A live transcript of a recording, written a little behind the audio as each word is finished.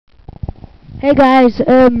Hey guys,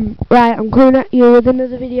 right, I'm coming at you with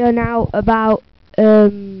another video now about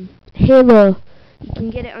Halo. You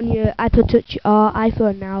can get it on your iPod Touch or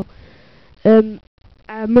iPhone now.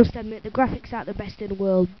 I must admit the graphics aren't the best in the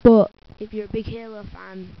world, but if you're a big Halo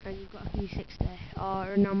fan and you've got a 360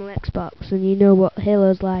 or a normal Xbox and you know what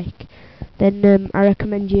Halo's like, then I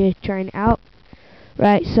recommend you trying it out.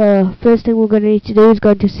 Right, so first thing we're going to need to do is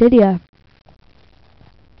go into Cydia.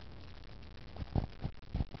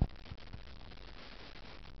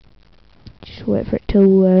 Just wait for it to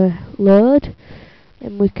load,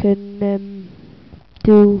 and we can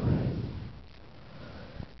download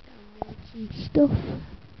some stuff.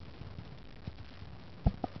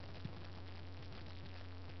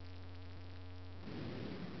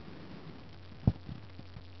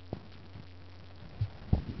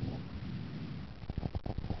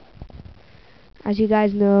 As you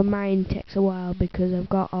guys know, mine takes a while because I've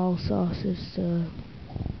got all sources, so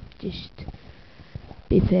just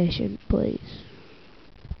be patient, please.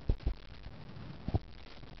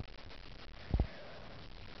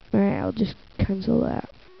 Alright, I'll just cancel that.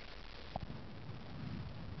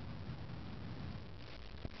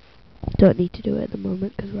 Don't need to do it at the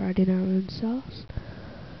moment because we're adding our own source.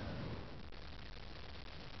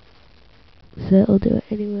 So it'll do it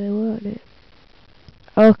anyway, won't it?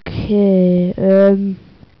 Okay,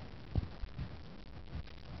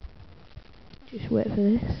 just wait for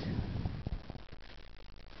this.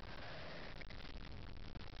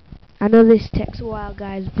 I know this takes a while,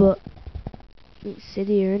 guys, but it's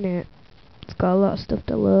Cydia, innit? It's got a lot of stuff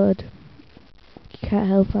to load. You can't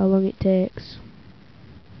help how long it takes.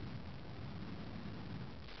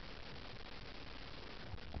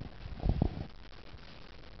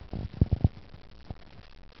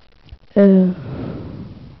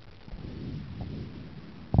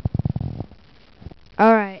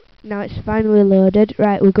 Alright, now it's finally loaded.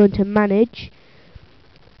 Right, we're going to manage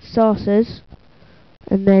sources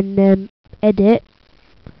and then edit,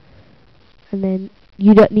 and then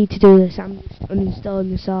you don't need to do this. I'm just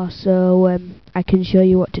uninstalling the source so I can show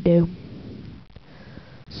you what to do.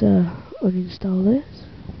 So uninstall this.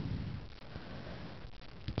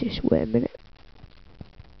 Just wait a minute.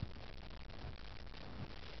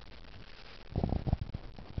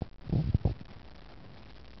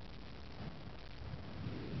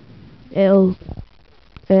 It'll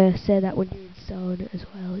say that when you're installing it as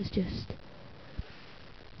well. It's just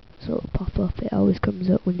so it'll pop up. It always comes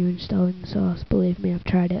up when you're installing the source. Believe me, I've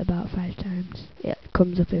tried it about 5 times. It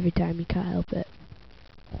comes up every time. You can't help it.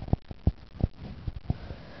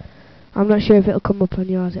 I'm not sure if it'll come up on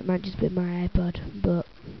yours. It might just be my iPod, but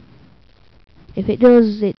if it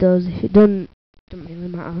does, it does. If it doesn't really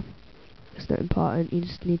matter. It's not important. You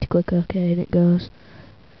just need to click OK and it goes.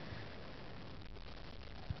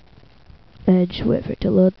 Just wait for it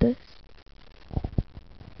to load this.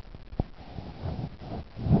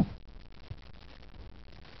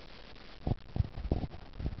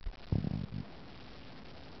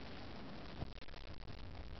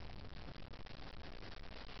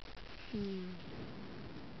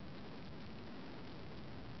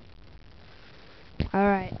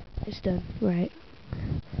 Alright, it's done. Right.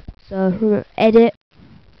 So remember, edit,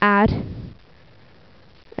 add,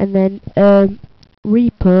 and then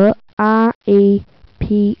repo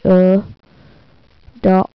repo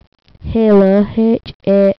dot halo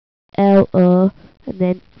HALO, and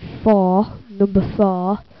then number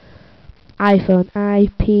 4 iPhone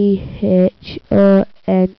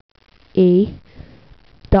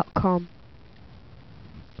iPhone.com,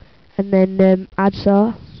 and then add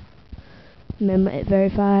source, and then let it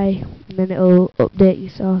verify, and then it'll update your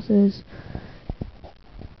sources.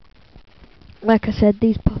 Like I said,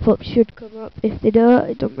 these pop-ups should come up. If they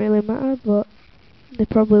don't, it don't really matter, but they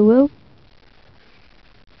probably will.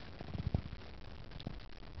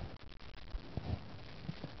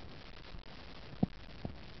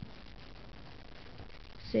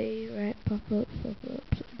 See, right, pop-ups,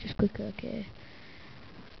 pop-ups. Just click OK.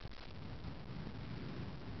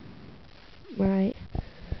 Right.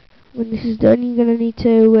 When this is done, you're gonna need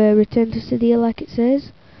to return to Cydia like it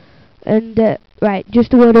says. And right,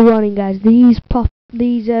 just a word of warning, guys. These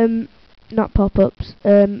not pop-ups,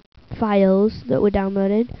 files that we're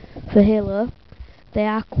downloading for Halo, they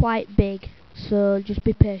are quite big. So just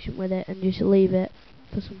be patient with it and just leave it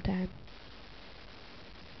for some time.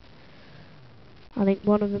 I think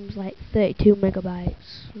one of them's like 32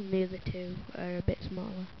 megabytes, and the other two are a bit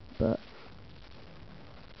smaller. But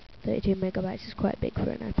 32 megabytes is quite big for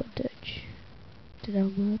an iPod Touch to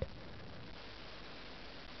download.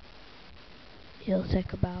 It'll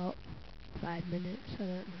take about 5 minutes, I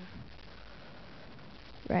don't know.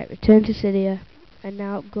 Right, return to Cydia, and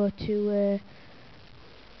now go to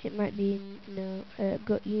it might be no.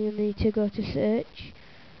 You need to go to search.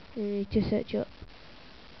 You need to search up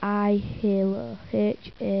iHalo,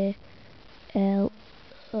 HALO.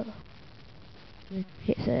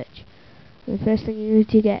 Hit search. And the first thing you need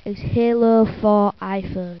to get is Halo for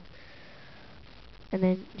iPhone, and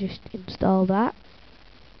then just install that.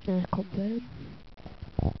 Confirm.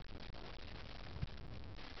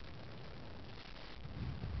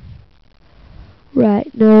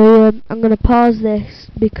 Right, now I'm going to pause this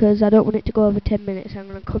because I don't want it to go over 10 minutes. I'm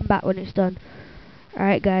going to come back when it's done.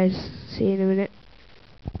 Alright guys, see you in a minute.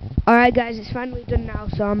 Alright guys, it's finally done now,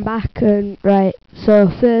 so I'm back. And right, so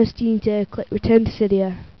first you need to click return to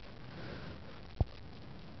Cydia.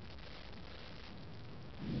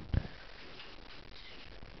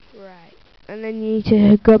 Right, and then you need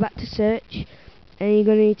to go back to search, and you're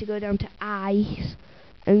going to need to go down to eyes,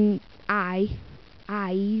 and eyes,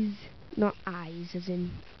 not eyes as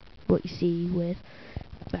in what you see with.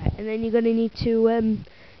 Right, and then you're going to need to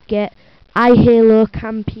get iHalo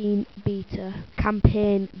campaign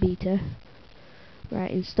beta.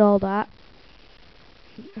 Right, install that.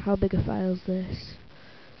 How big a file is this?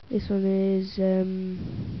 This one is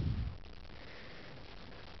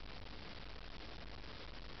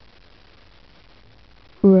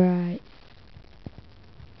right.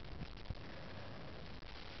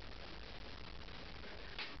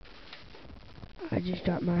 I just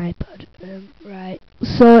dropped my iPod. Right.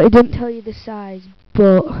 So it didn't tell you the size,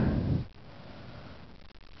 but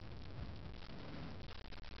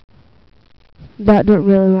that doesn't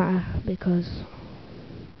really matter because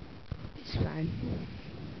it's fine.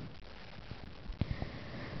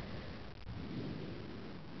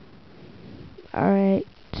 Alright,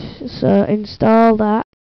 so install that.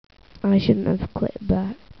 I shouldn't have clicked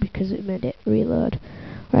back because it made it reload.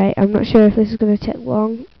 Right, I'm not sure if this is going to take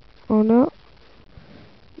long or not.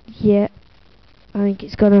 Yeah, I think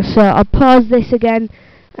it's gonna. So I'll pause this again,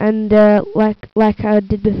 and like I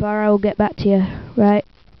did before, I will get back to you. Right.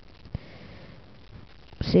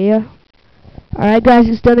 See ya. Alright guys,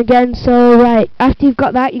 it's done again. So right, after you've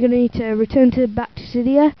got that, you're gonna need to return to back to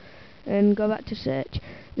Cydia and go back to search.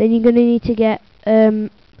 Then you're gonna need to get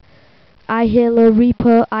iHalo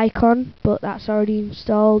repo icon, but that's already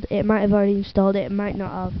installed. It might have already installed it. It might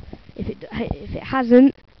not have. If it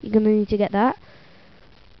hasn't, you're gonna need to get that.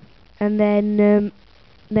 And then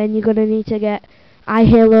you're gonna need to get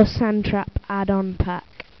iHalo Sandtrap add-on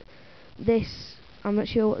pack. This, I'm not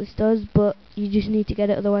sure what this does, but you just need to get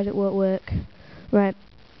it, otherwise it won't work. Right,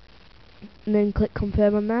 and then click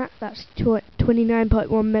confirm on that. That's 29.1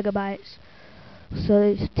 megabytes, so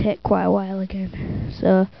it'll take quite a while again.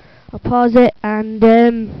 So I'll pause it, and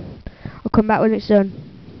I'll come back when it's done.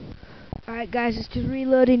 Alright guys, it's just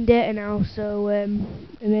reloading data now, so I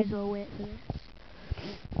may as well wait for this.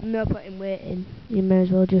 No point in waiting. You may as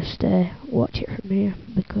well just watch it from here,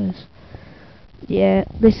 because yeah,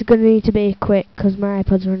 this is going to need to be quick because my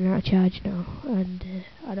iPod's running out of charge now, and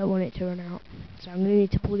I don't want it to run out, so I'm going to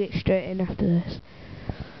need to plug it straight in after this.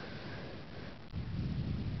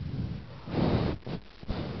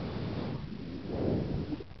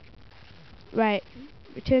 Right,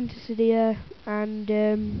 return to Cydia, and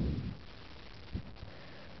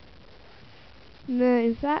no,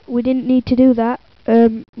 in fact we didn't need to do that.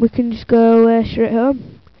 We can just go straight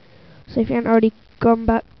home. So if you haven't already gone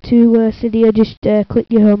back to Cydia, just click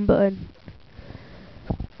your home button.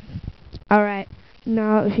 Alright,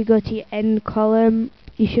 now if you go to your end column,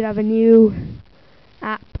 you should have a new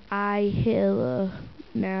app, iHalo.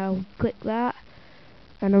 Now click that,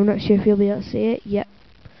 and I'm not sure if you'll be able to see it. Yep,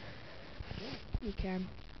 you can.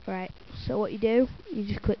 Right, so what you do, you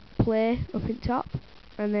just click play up in top,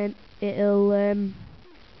 and then it'll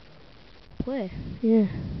play. Yeah.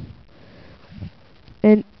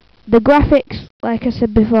 And the graphics, like I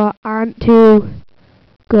said before, aren't too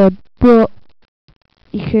good, but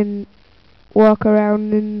you can walk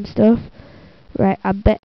around and stuff. Right, I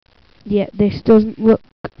bet, yeah, this doesn't look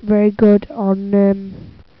very good on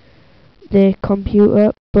the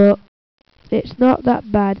computer, but it's not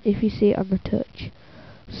that bad if you see it on the touch.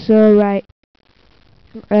 So right,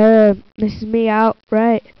 this is me out.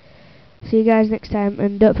 Right, see you guys next time,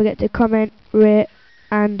 and don't forget to comment, rate,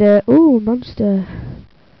 and ooh, monster.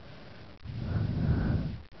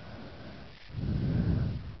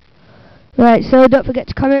 Right, so don't forget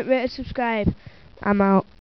to comment, rate, and subscribe. I'm out.